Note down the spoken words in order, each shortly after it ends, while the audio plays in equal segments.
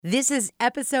This is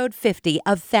episode 50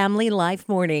 of Family Life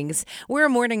Mornings. We're a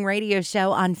morning radio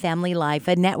show on Family Life,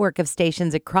 a network of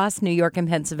stations across New York and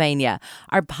Pennsylvania.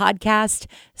 Our podcast,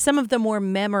 some of the more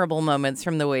memorable moments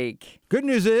from the week. Good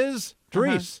news is,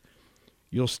 Therese,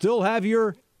 you'll still have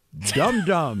your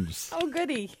dum-dums. Oh,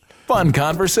 goody. Fun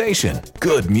conversation,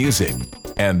 good music,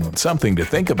 and something to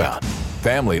think about.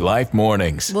 Family Life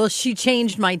Mornings. Well, she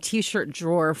changed my T-shirt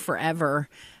drawer forever.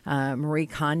 Marie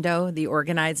Kondo, the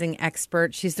organizing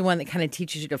expert, she's the one that kind of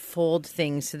teaches you to fold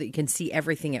things so that you can see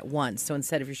everything at once. So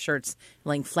instead of your shirts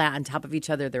laying flat on top of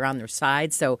each other, they're on their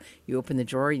sides. So you open the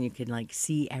drawer and you can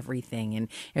see everything.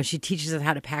 And she teaches us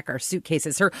how to pack our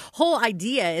suitcases. Her whole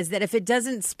idea is that if it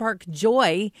doesn't spark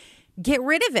joy, get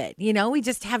rid of it. We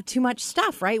just have too much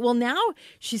stuff, right? Well, now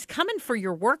she's coming for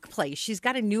your workplace. She's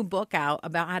got a new book out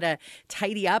about how to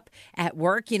tidy up at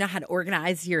work, how to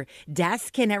organize your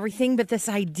desk and everything. But this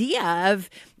idea of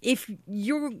if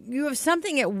you have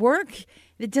something at work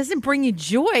that doesn't bring you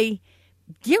joy,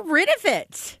 get rid of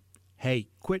it. Hey,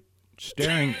 quit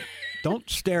staring. Don't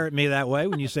stare at me that way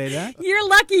when you say that. You're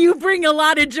lucky you bring a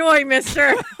lot of joy,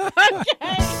 mister.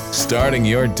 Okay. Starting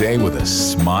your day with a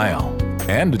smile.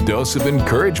 And a dose of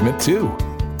encouragement, too.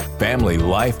 Family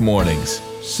Life Mornings.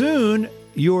 Soon,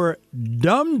 your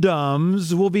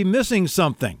dum-dums will be missing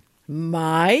something.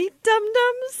 My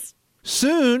dum-dums?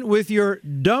 Soon, with your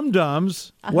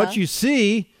dum-dums, what you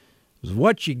see is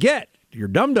what you get. Your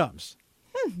dum-dums.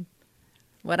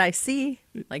 What I see,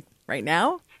 right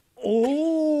now?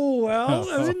 Oh, well,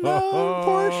 no,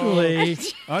 partially.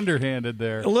 Underhanded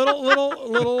there. A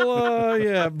little,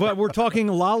 yeah. But we're talking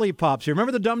lollipops here.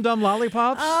 Remember the Dum Dum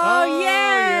lollipops? Oh,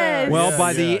 yes. Well,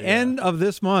 by the end of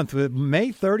this month,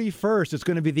 May 31st, it's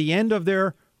going to be the end of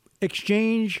their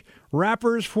exchange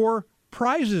wrappers for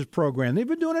prizes program. They've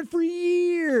been doing it for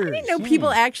years. I didn't know people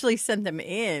actually sent them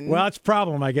in. Well, that's a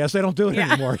problem, I guess. They don't do it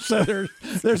anymore. So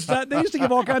there's not, they used to give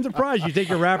all kinds of prizes. You take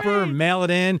your wrapper, mail it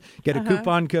in, get a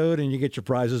coupon code, and you get your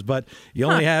prizes. But you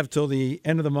only have till the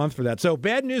end of the month for that. So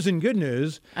bad news and good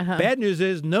news. Bad news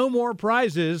is no more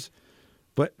prizes.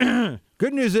 But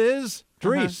good news is,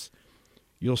 Therese,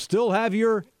 you'll still have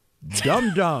your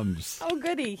dum-dums. Oh,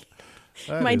 goody.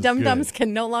 That My is dum-dums good.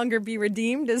 can no longer be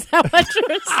redeemed? Is that what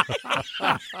you're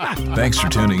saying? Thanks for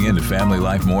tuning in to Family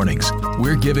Life Mornings.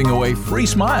 We're giving away free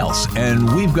smiles,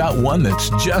 and we've got one that's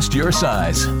just your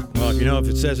size. Well, if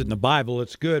it says it in the Bible,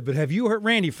 it's good. But have you heard,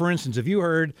 Randy, for instance, have you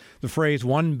heard the phrase,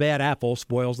 one bad apple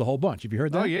spoils the whole bunch? Have you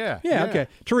heard that? Oh, yeah. Yeah, okay.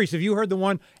 Therese, have you heard the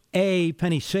one, a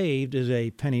penny saved is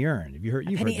a penny earned? Have you heard?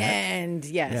 You've heard that. And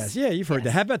yes. Yeah, you've heard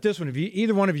that. How about this one?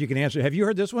 Either one of you can answer. Have you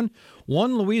heard this one?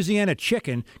 One Louisiana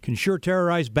chicken can sure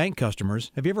terrorize bank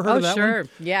customers. Have you ever heard of that one? Oh, sure.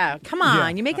 Yeah. Come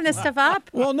on. You making this stuff up?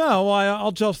 Well, no,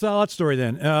 I'll tell that story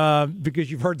then, because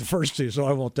you've heard the first two, so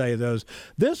I won't tell you those.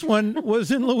 This one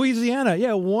was in Louisiana.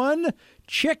 Yeah, one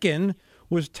chicken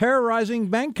was terrorizing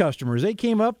bank customers. They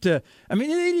came up to, they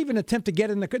didn't even attempt to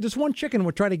get in the car. This one chicken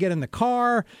would try to get in the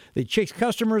car. They chase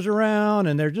customers around,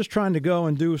 and they're just trying to go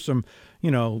and do some,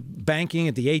 banking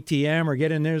at the ATM or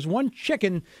get in. There's one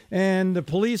chicken, and the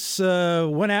police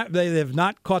went out. They have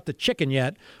not caught the chicken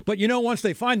yet. But, once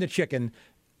they find the chicken,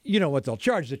 you know what they'll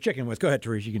charge the chicken with. Go ahead,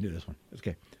 Therese. You can do this one.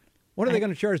 Okay. What are they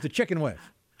going to charge the chicken with?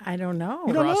 I don't know.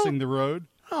 You don't know? Crossing the road?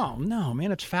 Oh, no,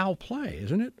 man, it's foul play,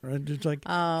 isn't it? It's like,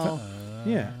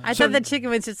 yeah. I thought the chicken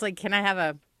was just can I have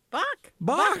a buck?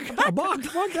 A buck.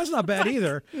 That's not bad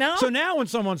either. No. So now when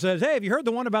someone says, hey, have you heard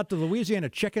the one about the Louisiana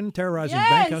chicken terrorizing Yes.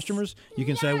 bank customers? You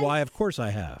can say, why, of course I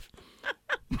have.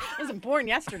 I wasn't born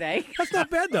yesterday. That's not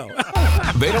bad, though.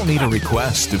 They don't need a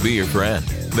request to be your friend.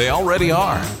 They already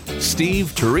are.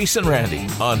 Steve, Therese, and Randy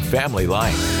on Family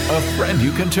Life. A friend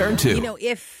you can turn to.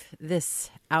 If this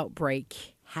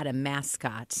outbreak had a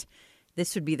mascot,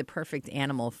 this would be the perfect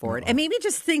animal for it. And maybe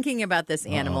just thinking about this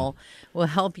animal will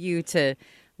help you to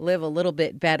live a little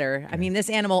bit better. This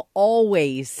animal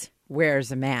always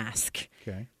wears a mask.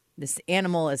 Okay. This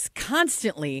animal is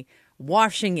constantly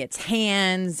washing its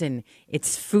hands and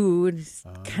its food. It's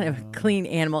kind of a clean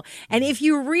animal. And if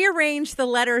you rearrange the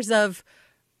letters of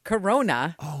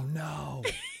Corona, Oh, no.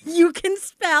 you can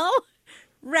spell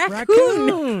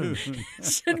raccoon.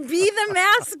 Should be the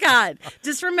mascot.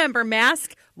 Just remember,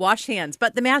 mask, wash hands.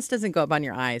 But the mask doesn't go up on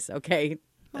your eyes, okay?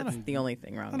 That's the only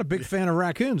thing wrong. Not a big fan of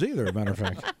raccoons either, as a matter of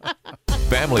fact.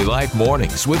 Family Life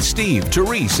Mornings with Steve,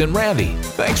 Therese, and Randy.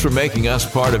 Thanks for making us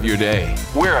part of your day.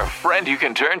 We're a friend you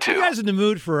can turn to. You guys in the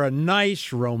mood for a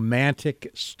nice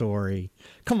romantic story?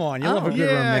 Come on, you love a good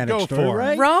romantic go story, for it.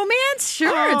 right? Romance?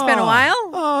 Sure, it's been a while.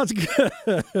 Oh,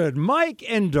 it's good. Mike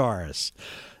and Doris.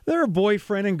 They're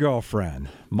boyfriend and girlfriend.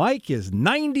 Mike is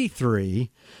 93.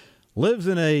 lives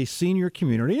in a senior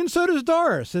community, and so does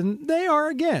Doris. And they are,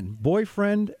 again,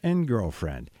 boyfriend and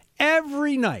girlfriend.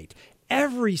 Every night,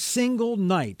 every single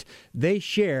night, they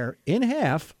share in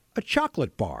half a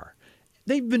chocolate bar.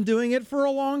 They've been doing it for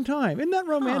a long time. Isn't that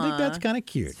romantic? That's kind of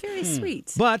cute. It's very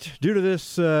sweet. But due to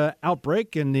this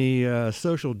outbreak and the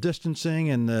social distancing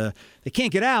and they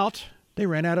can't get out, they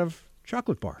ran out of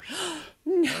chocolate bars.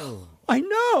 No. I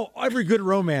know. Every good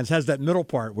romance has that middle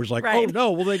part where it's like, Right. oh,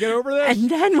 no, will they get over this? And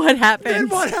then what happened? Then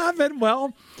what happened?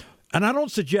 Well, and I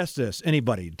don't suggest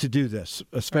anybody to do this,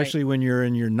 especially when you're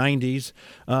in your 90s.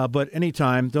 But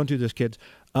anytime, don't do this, kids.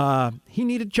 He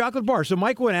needed chocolate bars. So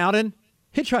Mike went out and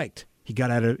hitchhiked. He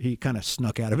kind of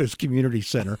snuck out of his community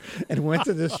center and went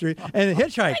to the street and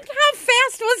hitchhiked. Like, how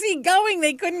fast was he going?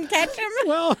 They couldn't catch him?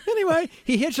 Well, anyway,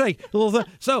 he hitchhiked.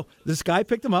 So this guy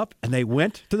picked him up, and they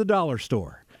went to the dollar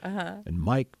store. And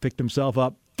Mike picked himself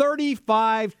up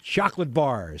 35 chocolate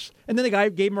bars. And then the guy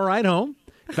gave him a ride home,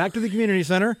 back to the community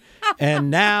center. And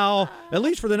now, at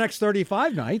least for the next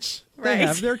 35 nights, they Right.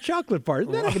 have their chocolate bars.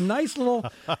 Isn't that like a nice little...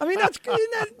 I mean,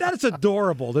 that's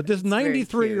adorable that this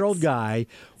 93-year-old guy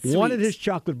wanted his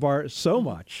chocolate bar so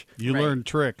much. You learn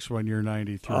tricks when you're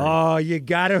 93. Oh, you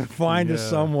got to find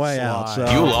some way out. So.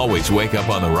 You'll always wake up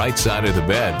on the right side of the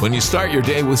bed when you start your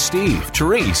day with Steve,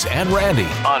 Therese, and Randy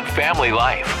on Family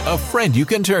Life, a friend you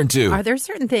can turn to. Are there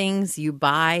certain things you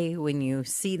buy when you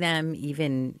see them,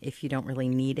 even if you don't really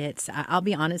need it? I'll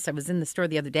be honest, I was in the store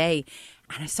the other day,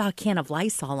 and I saw a can of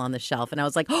Lysol on the shelf, and I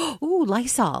was like, oh, ooh,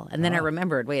 Lysol. And then I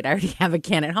remembered, wait, I already have a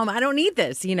can at home. I don't need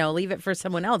this, leave it for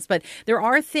someone else. But there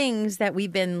are things that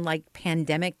we've been like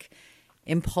pandemic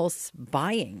impulse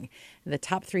buying. The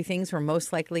top 3 things we're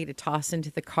most likely to toss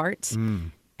into the cart.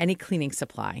 Any cleaning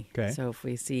supply. Okay. So if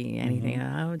we see anything,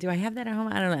 oh, do I have that at home?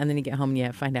 I don't know. And then you get home and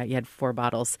you find out you had 4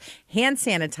 bottles. Hand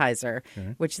sanitizer,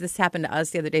 which this happened to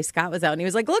us the other day. Scott was out and he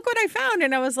was like, look what I found.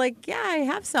 And I was like, yeah, I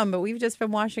have some, but we've just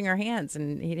been washing our hands.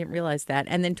 And he didn't realize that.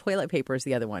 And then toilet paper is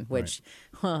the other one, which,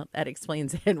 well, that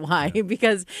explains it. Why?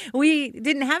 Because we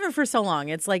didn't have it for so long.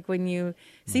 It's like when you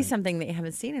see something that you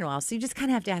haven't seen in a while. So you just kind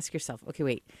of have to ask yourself, okay,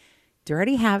 wait, do I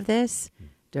already have this?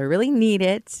 Do I really need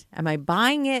it? Am I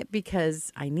buying it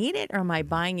because I need it, or am I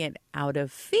buying it out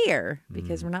of fear?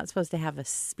 Because we're not supposed to have a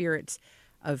spirit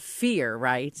of fear,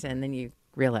 right? And then you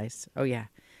realize, oh, yeah,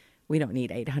 we don't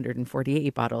need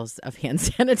 848 bottles of hand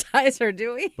sanitizer,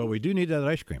 do we? But we do need that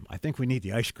ice cream. I think we need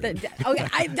the ice cream. The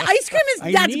ice cream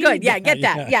that's good. Yeah, get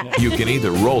that. Yeah. You can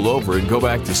either roll over and go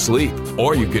back to sleep,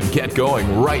 or you can get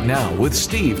going right now with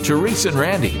Steve, Therese, and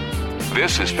Randy.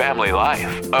 This is Family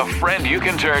Life, a friend you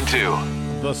can turn to.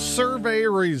 The survey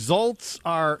results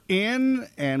are in,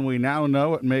 and we now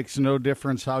know it makes no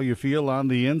difference how you feel on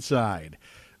the inside.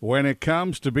 When it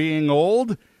comes to being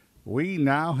old, we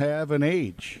now have an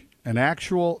age, an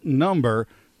actual number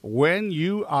when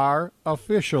you are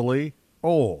officially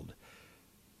old.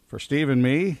 For Steve and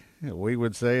me, we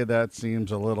would say that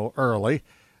seems a little early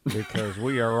because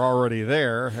we are already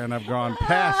there and have gone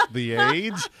past the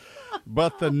age.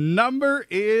 But the number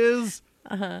is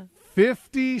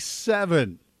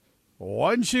 57.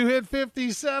 Once you hit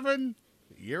 57,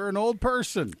 you're an old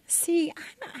person. See,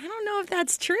 I don't know if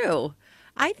that's true.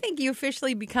 I think you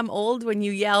officially become old when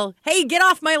you yell, hey, get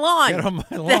off my lawn. Get on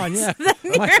my lawn, yeah.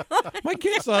 My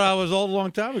kids thought I was old a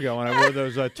long time ago when I wore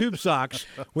those tube socks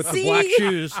with the black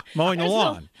shoes mowing the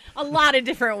lawn. A lot of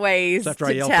different ways After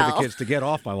I yelled for the kids to get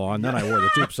off my lawn, then I wore the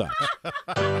tube socks.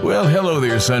 Well, hello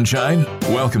there, sunshine.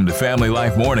 Welcome to Family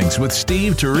Life Mornings with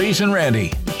Steve, Therese, and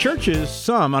Randy. Churches,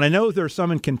 and I know there's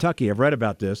some in Kentucky, I've read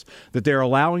about this, that they're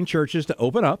allowing churches to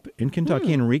open up in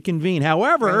Kentucky and reconvene.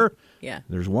 However,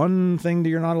 there's one thing that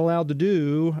you're not allowed to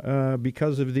do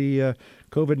because of the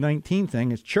COVID-19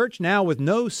 thing. It's church now with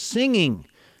no singing.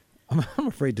 I'm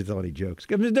afraid to tell any jokes.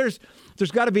 I mean, there's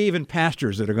got to be even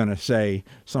pastors that are going to say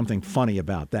something funny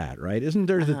about that, right? Isn't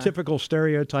there the typical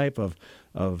stereotype of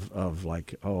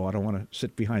like, oh, I don't want to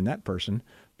sit behind that person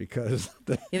because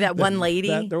that one lady,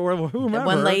 that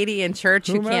one lady in church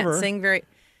who can't sing very.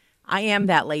 I am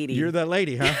that lady. You're that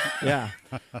lady, huh? Yeah.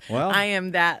 Well, I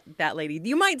am that lady.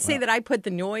 You might say that I put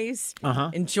the noise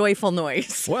in joyful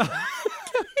noise.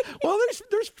 Well,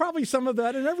 there's probably some of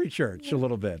that in every church, a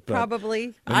little bit. But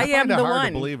probably. I am the hard one.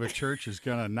 To believe a church is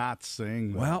going to not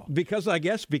sing. Well, because of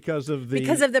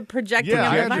the projecting. Yeah,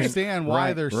 of I the understand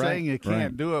why they're saying you can't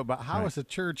right. do it, but how is a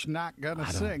church not going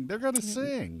to sing? They're going to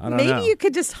sing. Maybe you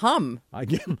could just hum. Or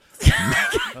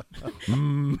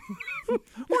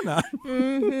not.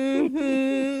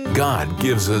 God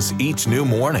gives us each new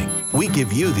morning. We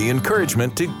give you the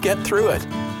encouragement to get through it.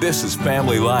 This is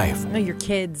Family Life. Your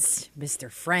kids miss their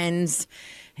friends.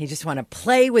 They just want to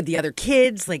play with the other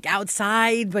kids, like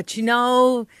outside, but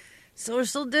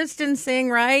social distancing,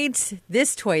 right?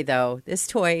 This toy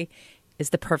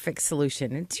is the perfect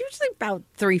solution. It's usually about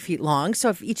 3 feet long. So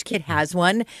if each kid has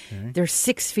one, they're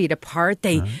 6 feet apart.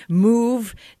 They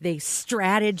move, they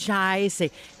strategize, they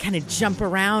kind of jump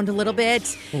around a little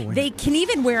bit. They can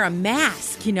even wear a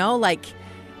mask, like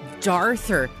Darth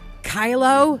or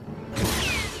Kylo.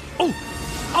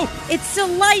 Oh, it's a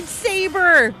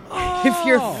lightsaber. Oh. If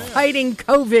you're fighting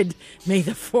COVID, may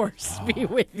the Force be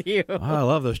with you. Oh, I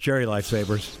love those cherry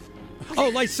lightsabers.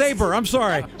 Oh, lightsaber. I'm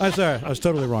sorry. I was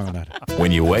totally wrong on that.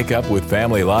 When you wake up with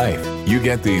Family Life, you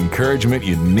get the encouragement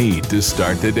you need to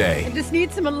start the day. I just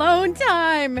need some alone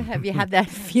time. Have you had that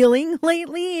feeling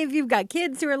lately? If you've got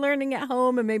kids who are learning at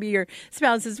home and maybe your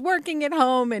spouse is working at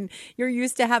home and you're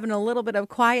used to having a little bit of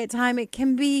quiet time, it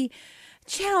can be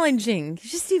challenging. You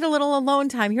just need a little alone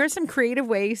time. Here are some creative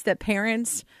ways that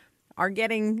parents are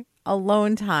getting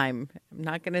alone time. I'm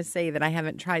not going to say that I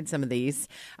haven't tried some of these.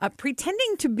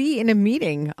 Pretending to be in a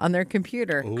meeting on their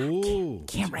computer. Ooh.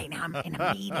 Can't right now. I'm in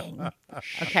a meeting.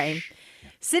 Okay.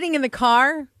 Sitting in the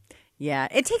car. Yeah,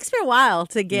 it takes me a while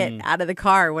to get out of the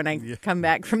car when I come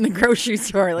back from the grocery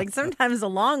store. Like sometimes a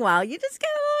long while. You just get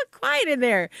a little quiet in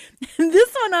there.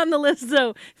 This one on the list,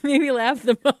 though, made me laugh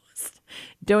the most.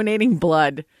 Donating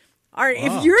blood.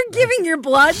 If you're giving your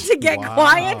blood to get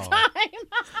quiet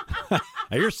time.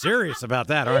 You're serious about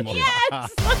that, aren't you?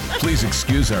 Yes. Please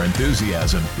excuse our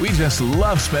enthusiasm. We just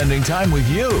love spending time with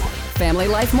you. Family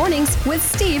Life Mornings with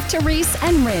Steve, Therese,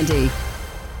 and Randy.